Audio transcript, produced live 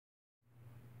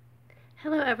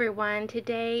Hello everyone.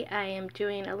 Today I am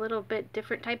doing a little bit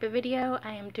different type of video.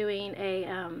 I am doing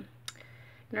a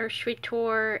nursery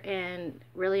tour and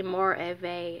really more of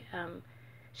a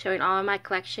showing all of my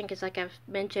collection because like I've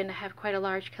mentioned I have quite a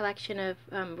large collection of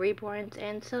Reborns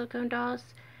and silicone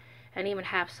dolls and even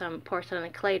have some porcelain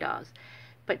and clay dolls.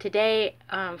 But today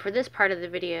for this part of the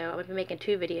video I'm going to be making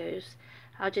two videos.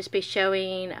 I'll just be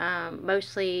showing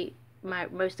mostly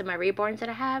most of my Reborns that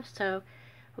I have, so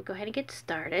we'll go ahead and get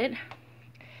started.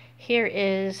 Here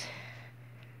is,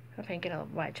 if I can get a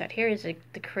wide shot, here is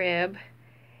the crib,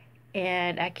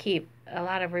 and I keep a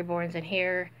lot of Reborns in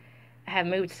here. I have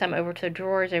moved some over to the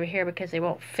drawers over here because they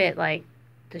won't fit like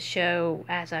the show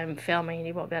as I'm filming.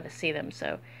 You won't be able to see them,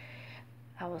 so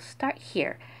I will start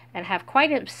here. And I have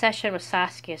quite an obsession with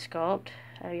Saskia sculpt.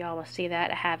 Y'all will see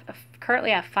that.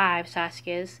 Currently I have 5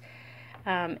 Saskias,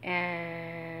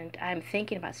 and I'm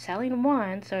thinking about selling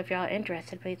one, so if y'all are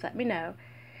interested, please let me know.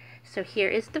 So here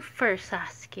is the first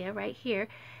Saskia right here,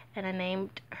 and I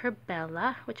named her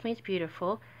Bella, which means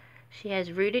beautiful. She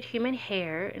has rooted human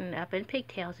hair and up in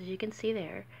pigtails, as you can see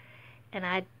there. And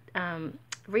I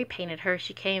repainted her.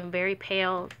 She came very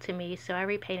pale to me, so I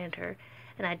repainted her,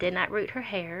 and I did not root her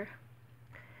hair.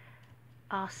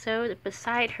 Also,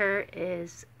 beside her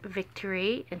is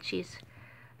Victory, and she's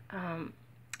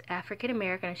African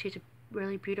American, and she's a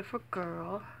really beautiful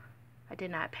girl. I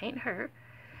did not paint her.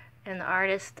 And the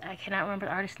artist, I cannot remember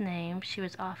the artist's name. She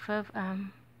was off of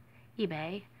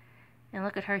eBay. And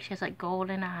look at her, she has like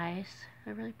golden eyes.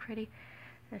 They're really pretty.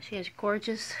 And she has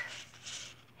gorgeous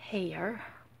hair,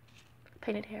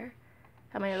 painted hair.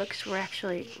 I mean, it looks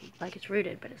actually like it's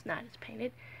rooted, but it's not, it's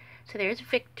painted. So there's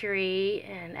Victory,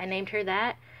 and I named her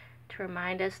that to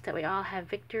remind us that we all have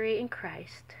victory in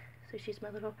Christ. So she's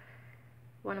one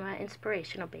of my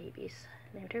inspirational babies.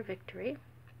 I named her Victory.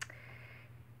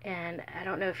 And I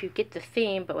don't know if you get the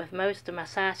theme, but with most of my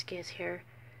Saskias here,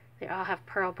 they all have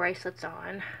pearl bracelets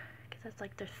on, because that's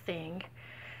like their thing.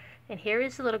 And here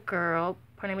is the little girl.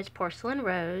 Her name is Porcelain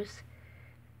Rose,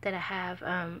 that I have,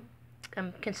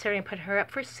 I'm considering putting her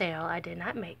up for sale. I did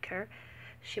not make her.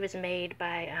 She was made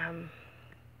by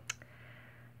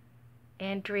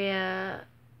Andrea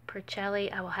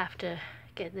Percelli. I will have to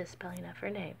get the spelling of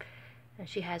her name. And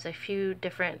she has a few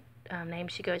different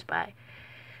names she goes by.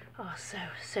 Also,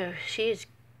 so she's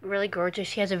really gorgeous.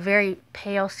 She has a very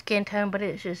pale skin tone, but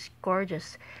it's just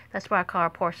gorgeous. That's why I call her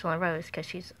Porcelain Rose, because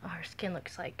her skin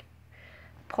looks like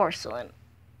porcelain.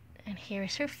 And here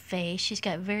is her face. She's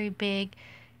got very big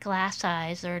glass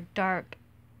eyes. They're dark,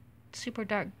 super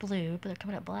dark blue, but they're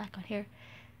coming up black on here.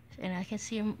 And I can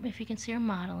see her, if you can see her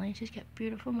modeling. She's got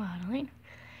beautiful modeling.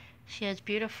 She has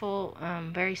beautiful,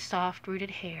 very soft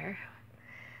rooted hair,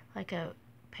 like a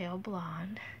pale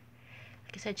blonde.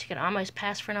 Like I said, she could almost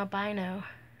pass for an albino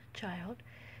child,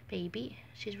 baby.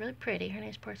 She's really pretty. Her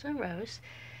name's Porcelain Rose.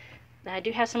 Now, I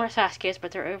do have some more Saskias,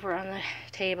 but they're over on the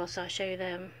table, so I'll show you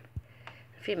them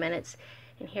in a few minutes.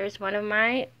 And here's one of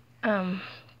my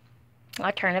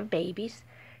alternative babies.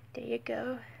 There you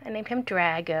go. I named him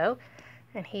Drago,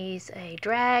 and he's a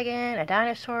dragon, a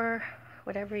dinosaur,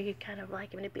 whatever you kind of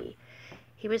like him to be.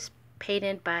 He was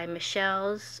painted by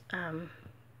Michelle's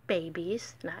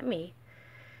Babies, not me.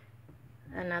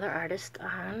 Another artist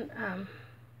on,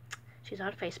 she's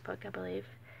on Facebook, I believe.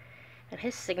 And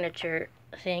his signature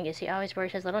thing is he always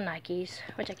wears his little Nikes,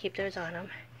 which I keep those on him.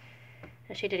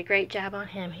 And she did a great job on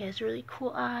him. He has really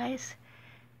cool eyes.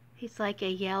 He's like a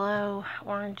yellow,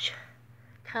 orange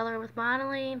color with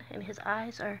modeling, and his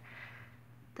eyes are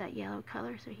that yellow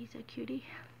color, so he's a cutie.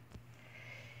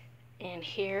 And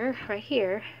here, right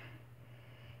here,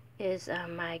 is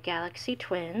my Galaxy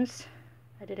twins.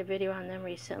 I did a video on them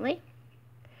recently.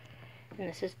 And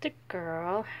this is the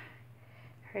girl.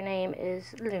 Her name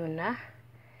is Luna,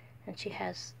 and she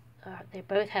has, they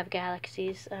both have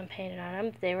galaxies painted on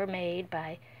them. They were made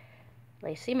by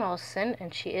Lacey Molson,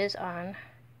 and she is on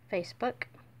Facebook.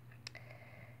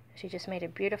 She just made a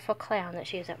beautiful clown that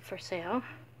she is up for sale.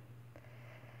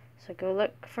 So go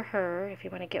look for her if you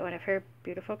want to get one of her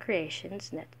beautiful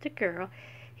creations. And that's the girl.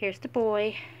 Here's the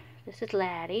boy. This is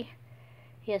Laddie.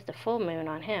 He has the full moon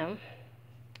on him.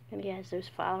 And he has those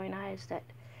following eyes that,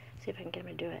 see if I can get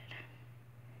him to do it.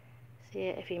 See,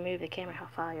 if you move the camera, he'll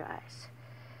follow your eyes.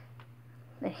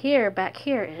 And here, back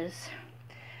here is,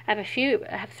 I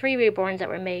have 3 Reborns that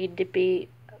were made to be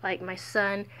like my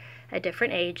son at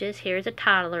different ages. Here's a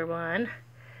toddler one.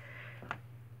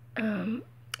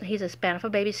 He's a Spaniel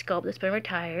baby sculpt that's been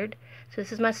retired. So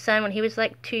this is my son when he was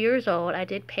like 2 years old. I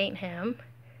did paint him,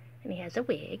 and he has a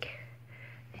wig.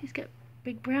 He's got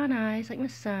big brown eyes like my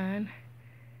son.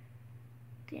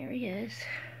 There he is.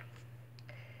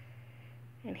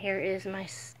 And here is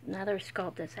another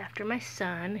sculpt that's after my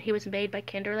son. He was made by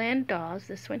Kinderland Dolls,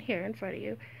 this one here in front of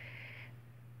you.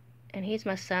 And he's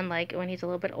my son, like, when he's a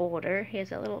little bit older. He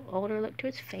has a little older look to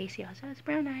his face. He also has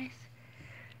brown eyes.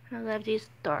 I love these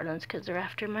darlings because they're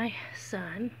after my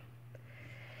son.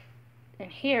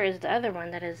 And here is the other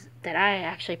one that I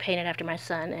actually painted after my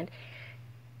son. And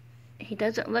he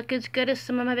doesn't look as good as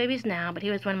some of my babies now, but he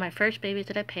was one of my first babies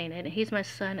that I painted. And he's my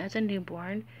son as a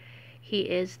newborn. He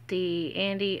is the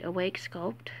Andy Awake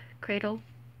sculpt, cradle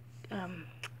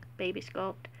baby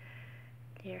sculpt.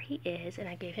 There he is, and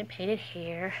I gave him painted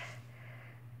hair.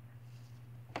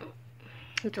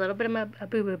 He's a little bit of a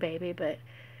boo-boo baby, but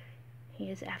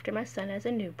he is after my son as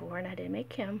a newborn. I did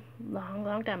make him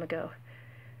long time ago.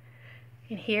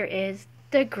 And here is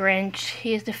the Grinch.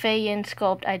 He is the Fei-Yin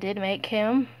sculpt. I did make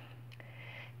him.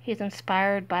 He's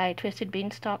inspired by Twisted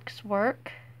Beanstalk's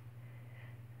work.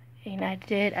 And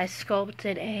I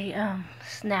sculpted a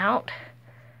snout.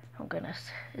 Oh goodness,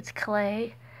 it's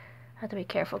clay. I have to be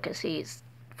careful because he's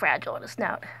fragile in his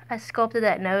snout. I sculpted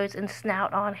that nose and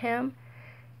snout on him.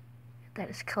 That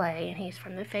is clay, and he's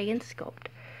from the Fei-Yin sculpt.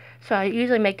 So I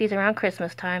usually make these around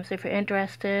Christmas time, so if you're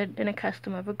interested in a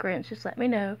custom of a Grinch, just let me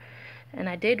know. And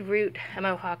I did root a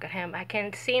mohawk on him. I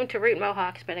can seem to root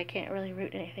mohawks, but I can't really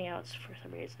root anything else for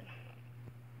some reason.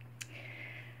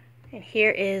 And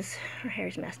here is, her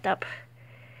hair's messed up.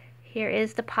 Here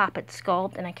is the Poppet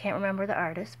sculpt, and I can't remember the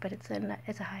artist, but it's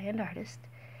a high-end artist.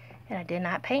 And I did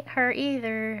not paint her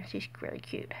either. She's really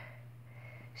cute.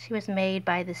 She was made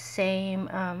by the same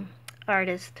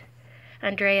artist,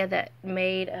 Andrea, that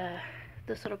made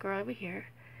this little girl over here.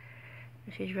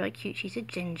 And she's really cute. She's a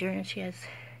ginger, and she has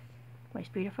nice,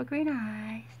 beautiful green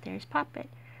eyes. There's Poppet.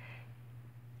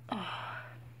 Oh,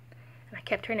 and I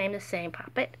kept her name the same,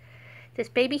 Poppet. This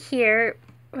baby here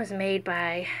was made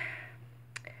by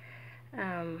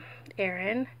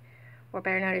Erin, or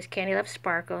better known as Candy Love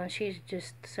Sparkle, and she's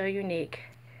just so unique.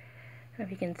 I don't know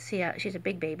if you can see how she's a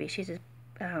big baby. She's a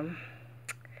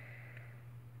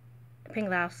pink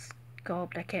louse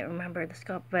sculpt. I can't remember the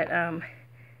sculpt, but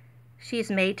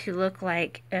she's made to look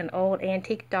like an old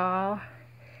antique doll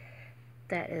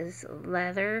that is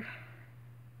leather,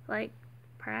 like,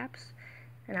 perhaps.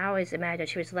 And I always imagined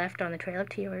she was left on the Trail of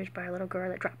Tears by a little girl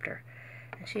that dropped her.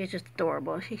 And she is just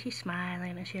adorable. She's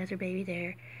smiling, and she has her baby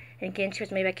there. And again, she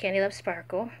was made by Candy Love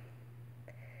Sparkle.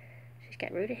 She's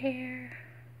got rooted hair.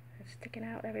 It's sticking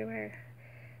out everywhere.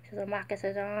 She has little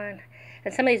moccasins on.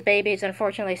 And some of these babies,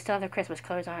 unfortunately, still have their Christmas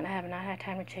clothes on. I have not had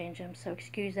time to change them, so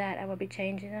excuse that. I will be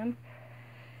changing them.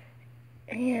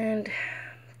 And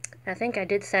I think I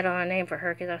did settle on a name for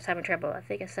her because I was having trouble. I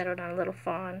think I settled on a Little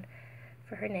Fawn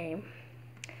for her name.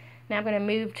 Now I'm going to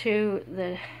move to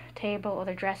the table or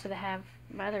the dresser that I have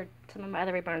some of my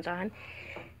other Reborns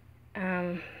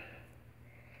on.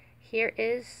 Here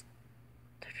is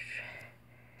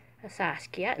a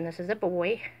Saskia, and this is a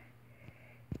boy.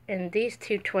 And these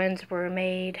two twins were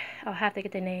made, I'll have to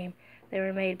get the name, they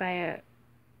were made by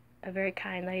a very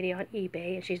kind lady on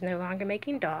eBay, and she's no longer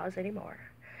making dolls anymore,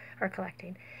 or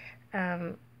collecting.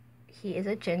 He is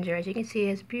a ginger. As you can see, he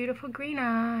has beautiful green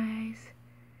eyes,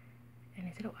 and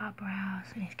his little eyebrows,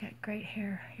 and he's got great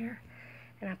hair here.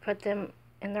 And I put them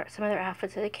in some of their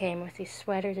outfits that they came with, these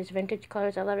sweaters, his vintage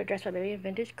clothes. I love to dress my baby in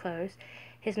vintage clothes.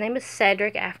 His name is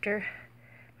Cedric, after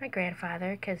my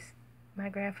grandfather, because my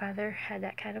grandfather had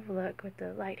that kind of look with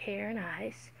the light hair and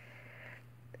eyes.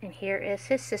 And here is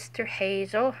his sister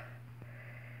Hazel,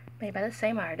 made by the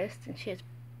same artist, and she has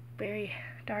very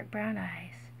dark brown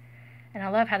eyes. And I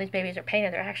love how these babies are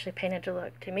painted. They're actually painted to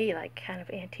look, to me, like kind of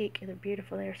antique. They're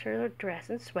beautiful. There's her little dress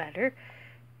and sweater.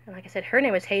 And like I said, her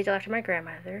name was Hazel, after my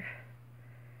grandmother.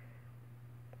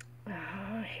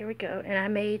 Here we go. And I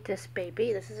made this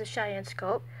baby. This is a Cheyenne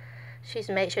sculpt. She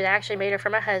actually made her for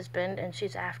my husband, and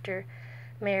she's after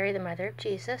Mary, the mother of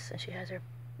Jesus. And she has her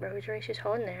rosary she's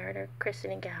holding there in her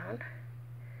christening gown.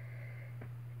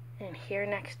 And here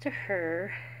next to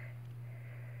her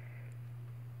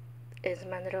is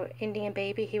my little Indian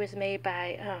baby. He was made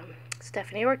by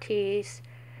Stephanie Ortiz,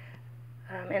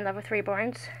 In Love with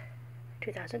Reborns,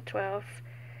 2012.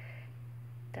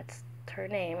 That's her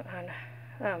name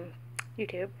on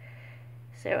YouTube.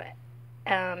 So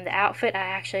the outfit, I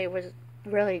actually was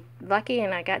really lucky,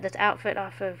 and I got this outfit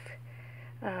off of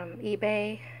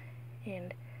eBay,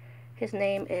 and his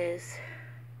name is,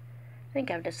 I think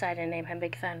I've decided to name him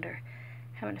Big Thunder.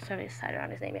 Haven't necessarily decided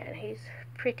on his name yet. And he's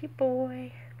a pretty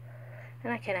boy,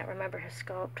 and I cannot remember his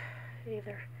sculpt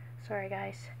either. Sorry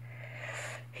guys.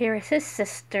 Here is his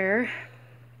sister.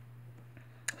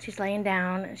 She's laying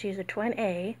down. She's a twin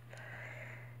A.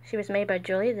 She was made by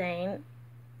Julie Zane.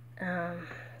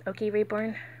 Okie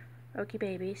Reborn, Okie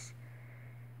babies.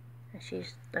 And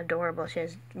she's adorable. She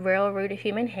has real rooted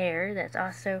human hair. That's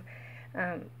also,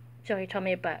 Joey told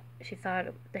me about, she thought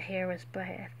the hair was by,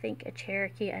 I think, a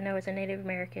Cherokee. I know it's a Native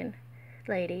American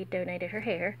lady donated her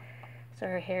hair. So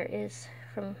her hair is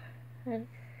from a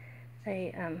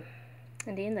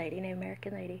Indian lady, Native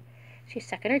American lady. She's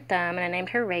sucking her thumb, and I named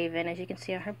her Raven, as you can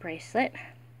see on her bracelet.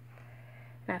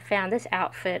 And I found this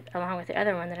outfit along with the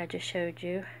other one that I just showed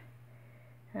you.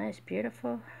 And it's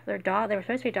beautiful. They were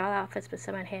supposed to be doll outfits, but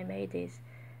someone handmade these.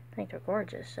 I think they're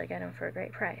gorgeous. So I got them for a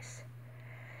great price.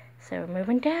 So we're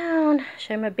moving down.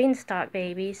 Show my beanstalk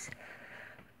babies.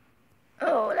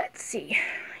 Oh, let's see.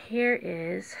 Here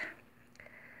is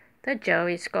the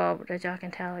Joey sculpt, as y'all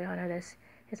can tell. Y'all know this.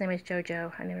 His name is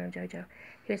Jojo. I named him Jojo.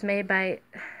 He was made by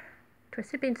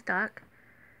Twisted Beanstalk.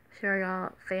 I'm sure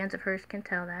y'all fans of hers can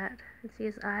tell that. And see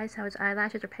his eyes, how his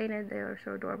eyelashes are painted. They are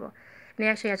so adorable. And he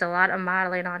actually has a lot of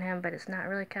modeling on him, but it's not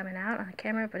really coming out on the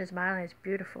camera, but his modeling is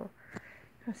beautiful.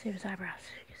 Let's see his eyebrows.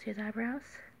 You can see his eyebrows?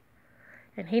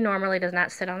 And he normally does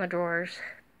not sit on the drawers.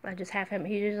 I just have him,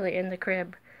 he's usually in the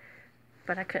crib,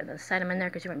 but I couldn't set him in there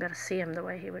because you wouldn't be able to see him the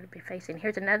way he would be facing.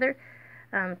 Here's another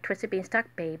Twisted Beanstalk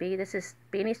baby. This is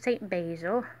Beanie St.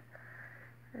 Basil.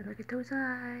 And look at those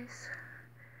eyes.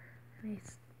 And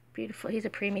he's beautiful. He's a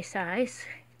preemie size.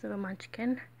 He's a little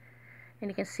munchkin. And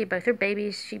you can see both her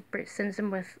babies. She sends them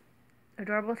with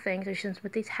adorable things. She sends them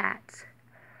with these hats.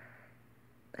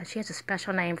 She has a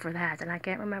special name for that, and I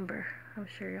can't remember. I'm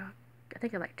sure y'all, I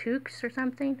think they're like toques or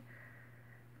something.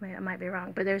 I might be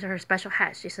wrong, but those are her special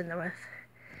hats she sends them with.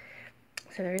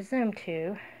 So there's them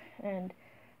two. And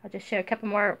I'll just show a couple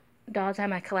more dolls out of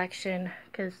my collection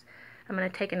because I'm going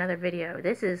to take another video.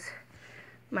 This is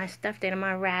my stuffed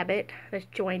animal rabbit that's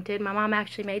jointed. My mom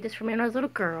actually made this for me when I was a little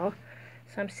girl.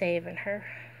 So I'm saving her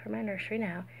for my nursery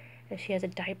now. And she has a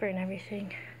diaper and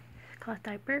everything. Cloth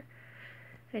diaper.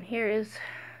 And here is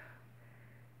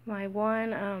my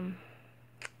one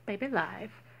baby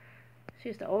alive.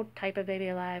 She's the old type of baby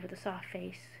alive with a soft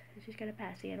face. She's got a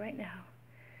passy in right now.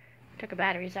 I took her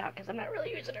batteries out because I'm not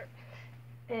really using her.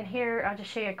 And here I'll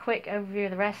just show you a quick overview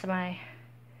of the rest of my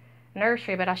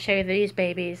nursery, but I'll show you these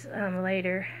babies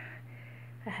later.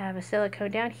 I have a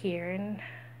silicone down here and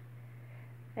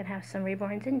have some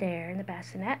reborns in there in the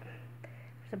bassinet.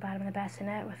 There's the bottom of the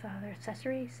bassinet with all their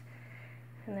accessories.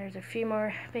 And there's a few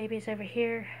more babies over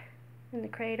here in the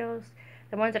cradles.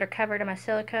 The ones that are covered are my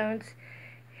silicones.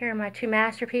 Here are my two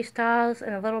masterpiece dolls,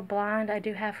 and a little blonde I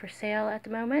do have for sale at the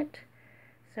moment.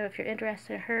 So if you're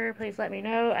interested in her, please let me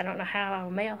know. I don't know how I'll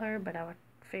mail her, but I will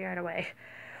figure out a way.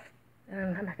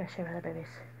 I'm not going to show you other babies.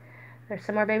 There's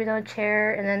some more babies on a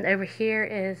chair, and then over here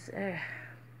is,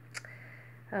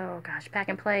 oh gosh, pack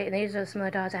and play. And these are some of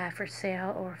the dolls I have for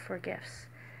sale or for gifts.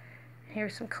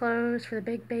 Here's some clothes for the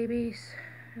big babies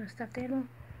and a stuffed animal.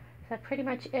 That's pretty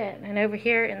much it. And over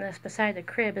here in this, beside the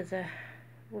crib, is a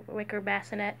wicker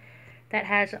bassinet that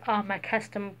has all my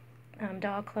custom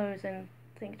doll clothes and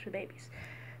things for babies.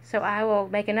 So I will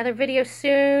make another video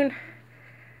soon,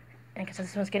 and because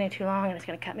this one's getting too long and it's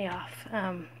going to cut me off.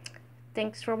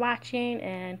 Thanks for watching,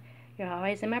 and you're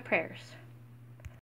always in my prayers.